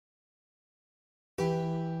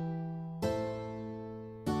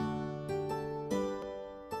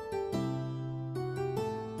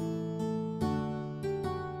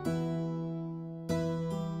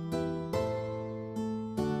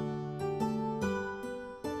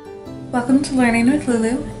Welcome to Learning with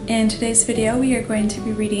Lulu. In today's video we are going to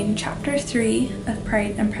be reading Chapter 3 of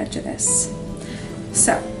Pride and Prejudice.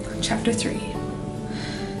 So, Chapter 3.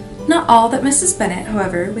 Not all that Mrs. Bennet,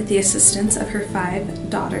 however, with the assistance of her 5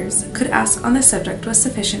 daughters, could ask on the subject was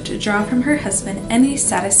sufficient to draw from her husband any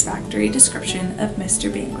satisfactory description of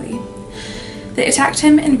Mr. Bingley. They attacked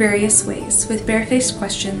him in various ways, with barefaced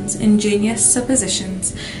questions, ingenious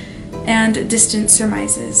suppositions, and distant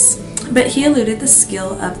surmises, but he eluded the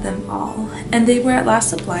skill of them all, and they were at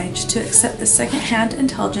last obliged to accept the second-hand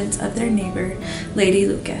intelligence of their neighbour, Lady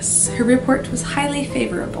Lucas. Her report was highly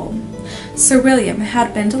favourable. Sir William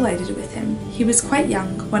had been delighted with him. He was quite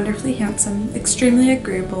young, wonderfully handsome, extremely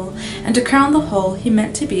agreeable, and to crown the whole, he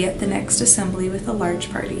meant to be at the next assembly with a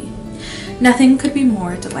large party. Nothing could be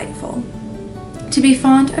more delightful. To be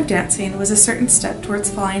fond of dancing was a certain step towards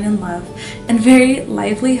falling in love, and very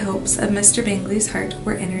lively hopes of Mr. Bingley's heart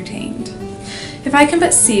were entertained. "If I can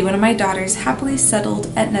but see one of my daughters happily settled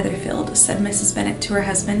at Netherfield," said Mrs. Bennet to her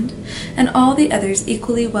husband, "and all the others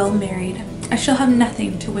equally well married, I shall have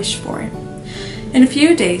nothing to wish for." In a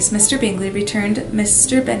few days Mr. Bingley returned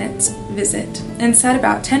Mr. Bennet's visit, and sat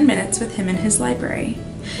about 10 minutes with him in his library.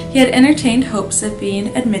 He had entertained hopes of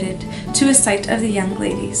being admitted to a sight of the young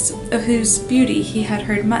ladies, of whose beauty he had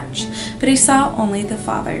heard much, but he saw only the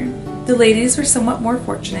father. The ladies were somewhat more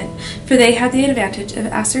fortunate, for they had the advantage of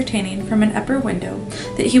ascertaining from an upper window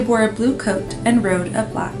that he wore a blue coat and rode a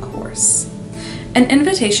black horse. An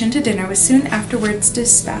invitation to dinner was soon afterwards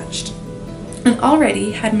dispatched, and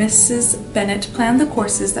already had Mrs. Bennet planned the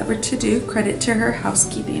courses that were to do credit to her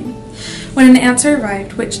housekeeping, when an answer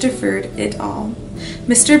arrived which deferred it all.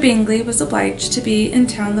 Mr. Bingley was obliged to be in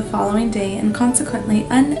town the following day, and consequently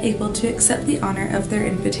unable to accept the honour of their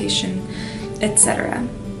invitation, etc.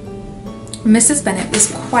 Mrs. Bennet was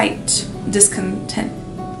quite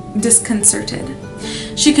disconcerted.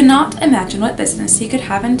 She could not imagine what business he could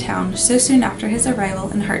have in town so soon after his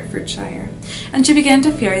arrival in Hertfordshire, and she began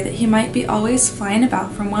to fear that he might be always flying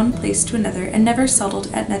about from one place to another, and never settled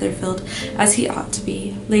at Netherfield as he ought to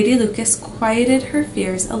be. Lady Lucas quieted her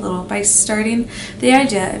fears a little by starting the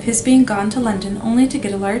idea of his being gone to London only to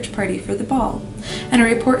get a large party for the ball, and a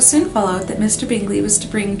report soon followed that Mr. Bingley was to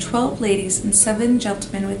bring 12 ladies and 7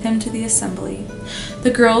 gentlemen with him to the assembly.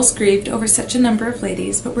 The girls grieved over such a number of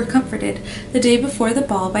ladies, but were comforted the day before the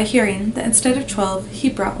ball by hearing that instead of 12 he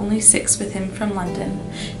brought only 6 with him from London,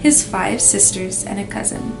 his 5 sisters and a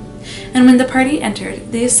cousin. And when the party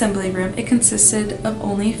entered the assembly room, it consisted of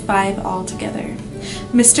only 5 altogether: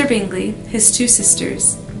 Mr. Bingley, his 2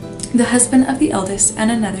 sisters, the husband of the eldest,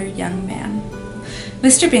 and another young man.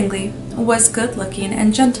 Mr. Bingley was good-looking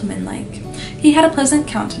and gentlemanlike. He had a pleasant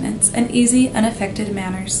countenance and easy, unaffected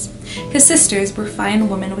manners. His sisters were fine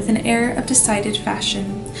women with an air of decided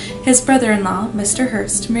fashion. His brother-in-law, Mr.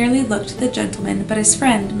 Hurst, merely looked the gentleman, but his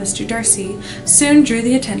friend, Mr. Darcy, soon drew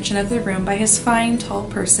the attention of the room by his fine, tall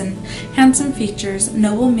person, handsome features,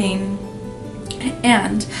 noble mien,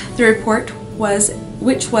 and the report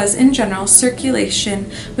which was in general circulation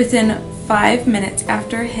within 5 minutes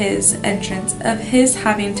after his entrance, of his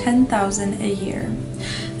having 10,000 a year.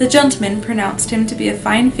 The gentlemen pronounced him to be a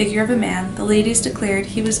fine figure of a man, the ladies declared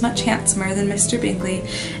he was much handsomer than Mr. Bingley,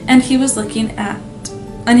 and he was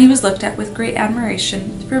looked at with great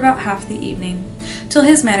admiration for about half the evening, till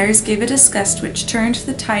his manners gave a disgust which turned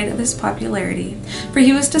the tide of his popularity, for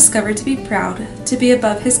he was discovered to be proud, to be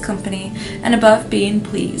above his company, and above being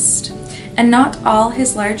pleased. And not all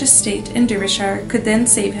his large estate in Derbyshire could then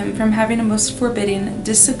save him from having a most forbidding,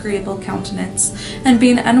 disagreeable countenance, and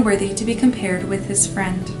being unworthy to be compared with his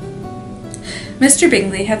friend. Mr.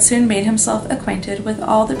 Bingley had soon made himself acquainted with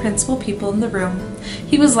all the principal people in the room.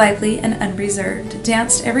 He was lively and unreserved,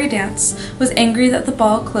 danced every dance, was angry that the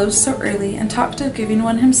ball closed so early, and talked of giving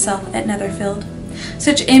one himself at Netherfield.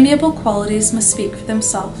 Such amiable qualities must speak for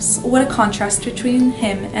themselves. What a contrast between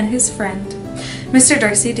him and his friend! Mr.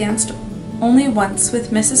 Darcy danced only once with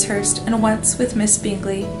Mrs. Hurst and once with Miss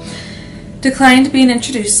Bingley, declined being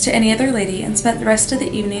introduced to any other lady, and spent the rest of the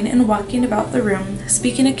evening in walking about the room,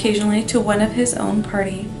 speaking occasionally to one of his own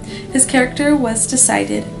party. His character was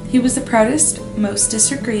decided. He was the proudest, most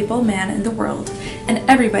disagreeable man in the world, and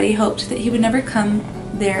everybody hoped that he would never come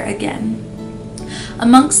there again.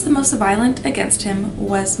 Amongst the most violent against him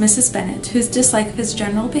was Mrs. Bennet, whose dislike of his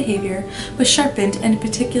general behaviour was sharpened into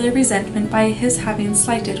particular resentment by his having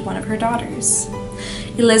slighted one of her daughters.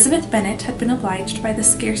 Elizabeth Bennet had been obliged by the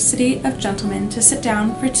scarcity of gentlemen to sit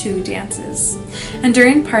down for 2 dances, and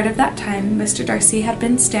during part of that time Mr. Darcy had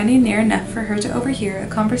been standing near enough for her to overhear a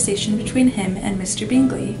conversation between him and Mr.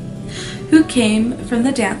 Bingley, who came from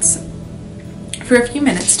the dance for a few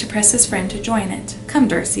minutes to press his friend to join it. "Come,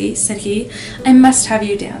 Darcy," said he, "I must have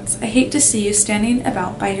you dance. I hate to see you standing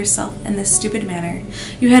about by yourself in this stupid manner.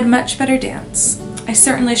 You had much better dance." "I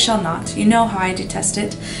certainly shall not. You know how I detest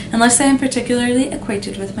it, unless I am particularly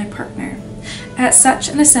acquainted with my partner. At such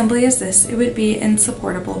an assembly as this, it would be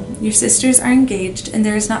insupportable. Your sisters are engaged, and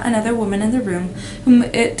there is not another woman in the room whom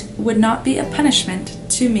it would not be a punishment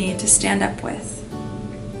to me to stand up with."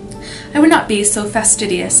 "I would not be so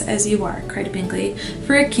fastidious as you are," cried Bingley.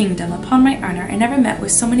 "For a kingdom, upon my honour, I never met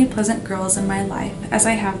with so many pleasant girls in my life as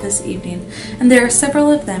I have this evening, and there are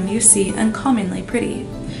several of them, you see, uncommonly pretty."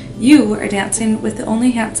 "You are dancing with the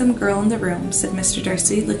only handsome girl in the room," said Mr.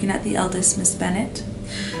 Darcy, looking at the eldest Miss Bennet.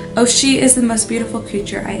 "Oh, she is the most beautiful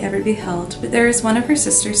creature I ever beheld, but there is one of her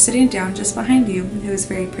sisters sitting down just behind you, who is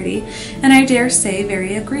very pretty, and I dare say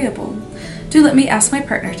very agreeable. Do let me ask my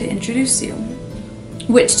partner to introduce you."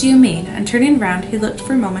 "Which do you mean?" And turning round, he looked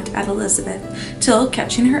for a moment at Elizabeth, till,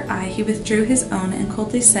 catching her eye, he withdrew his own and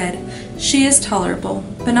coldly said, "She is tolerable,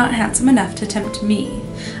 but not handsome enough to tempt me.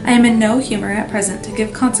 I am in no humour at present to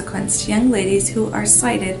give consequence to young ladies who are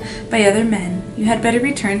slighted by other men. You had better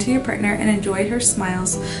return to your partner and enjoy her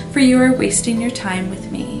smiles, for you are wasting your time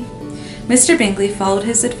with me." Mr. Bingley followed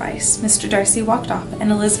his advice. Mr. Darcy walked off,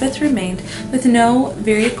 and Elizabeth remained with no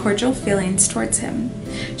very cordial feelings towards him.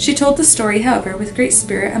 She told the story, however, with great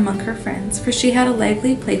spirit among her friends, for she had a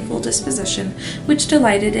lively, playful disposition, which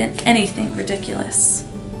delighted in anything ridiculous.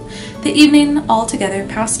 The evening altogether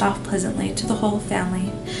passed off pleasantly to the whole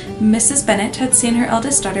family. Mrs. Bennet had seen her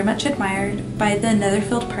eldest daughter much admired by the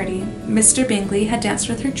Netherfield party. Mr. Bingley had danced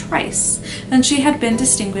with her twice, and she had been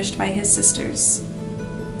distinguished by his sisters.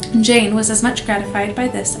 Jane was as much gratified by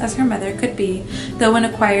this as her mother could be, though in a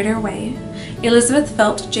quieter way. Elizabeth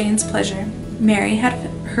felt Jane's pleasure. Mary had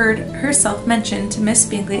heard herself mentioned to Miss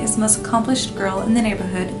Bingley as the most accomplished girl in the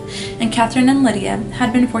neighbourhood, and Catherine and Lydia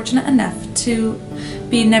had been fortunate enough to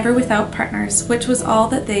be never without partners, which was all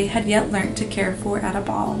that they had yet learnt to care for at a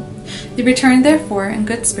ball. They returned, therefore, in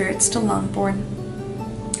good spirits to Longbourn,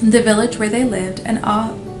 the village where they lived, and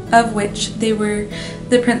of which they were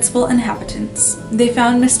the principal inhabitants. They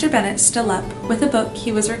found Mr. Bennet still up. With a book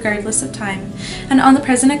he was regardless of time, and on the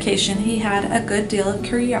present occasion he had a good deal of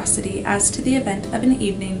curiosity as to the event of an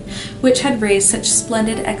evening which had raised such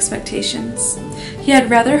splendid expectations. He had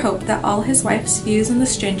rather hoped that all his wife's views on the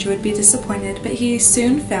stranger would be disappointed, but he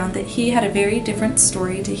soon found that he had a very different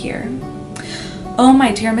story to hear. "Oh,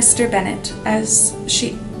 my dear Mr. Bennet," as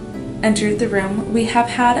she entered the room, "we have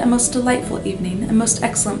had a most delightful evening, a most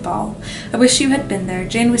excellent ball. I wish you had been there.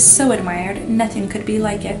 Jane was so admired, nothing could be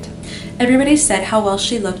like it. Everybody said how well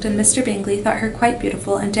she looked, and Mr. Bingley thought her quite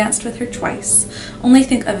beautiful and danced with her twice. Only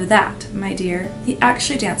think of that, my dear. He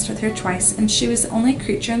actually danced with her twice, and she was the only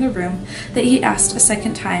creature in the room that he asked a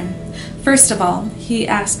second time. First of all, he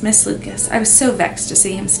asked Miss Lucas. I was so vexed to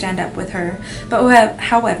see him stand up with her, but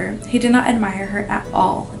however, he did not admire her at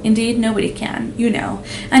all. Indeed, nobody can, you know,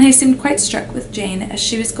 and he seemed quite struck with Jane as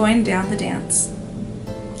she was going down the dance.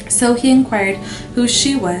 So he inquired who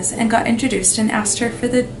she was, and got introduced, and asked her for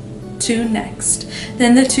the two next.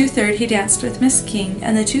 Then the 2/3 he danced with Miss King,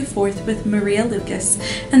 and the 2/4 with Maria Lucas,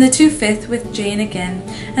 and the 2/5 with Jane again,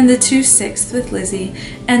 and the 2/6 with Lizzie,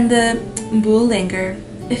 and the Boulanger.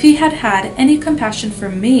 If he had had any compassion for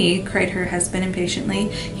me, cried her husband impatiently,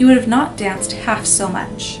 he would have not danced half so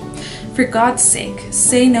much. For God's sake,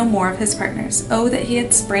 say no more of his partners. Oh, that he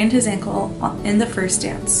had sprained his ankle in the first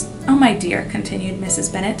dance. Oh, my dear, continued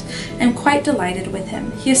Mrs. Bennet, I am quite delighted with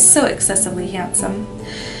him. He is so excessively handsome.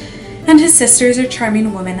 And his sisters are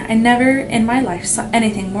charming women. I never in my life saw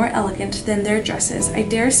anything more elegant than their dresses. I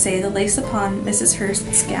dare say the lace upon Mrs.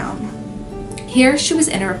 Hurst's gown. Here she was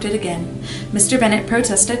interrupted again. Mr. Bennet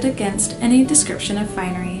protested against any description of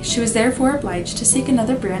finery. She was therefore obliged to seek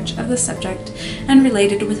another branch of the subject, and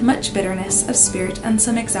related with much bitterness of spirit and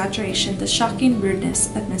some exaggeration the shocking rudeness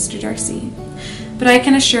of Mr. Darcy. But I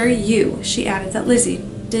can assure you, she added, that Lizzie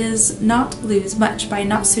does not lose much by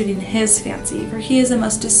not suiting his fancy, for he is a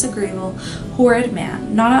most disagreeable, horrid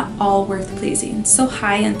man, not at all worth pleasing, so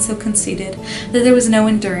high and so conceited that there was no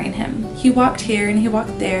enduring him. He walked here and he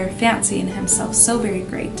walked there, fancying himself so very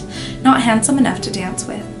great, not handsome enough to dance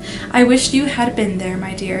with. I wish you had been there,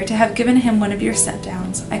 my dear, to have given him one of your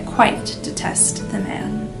set-downs. I quite detest the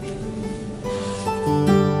man.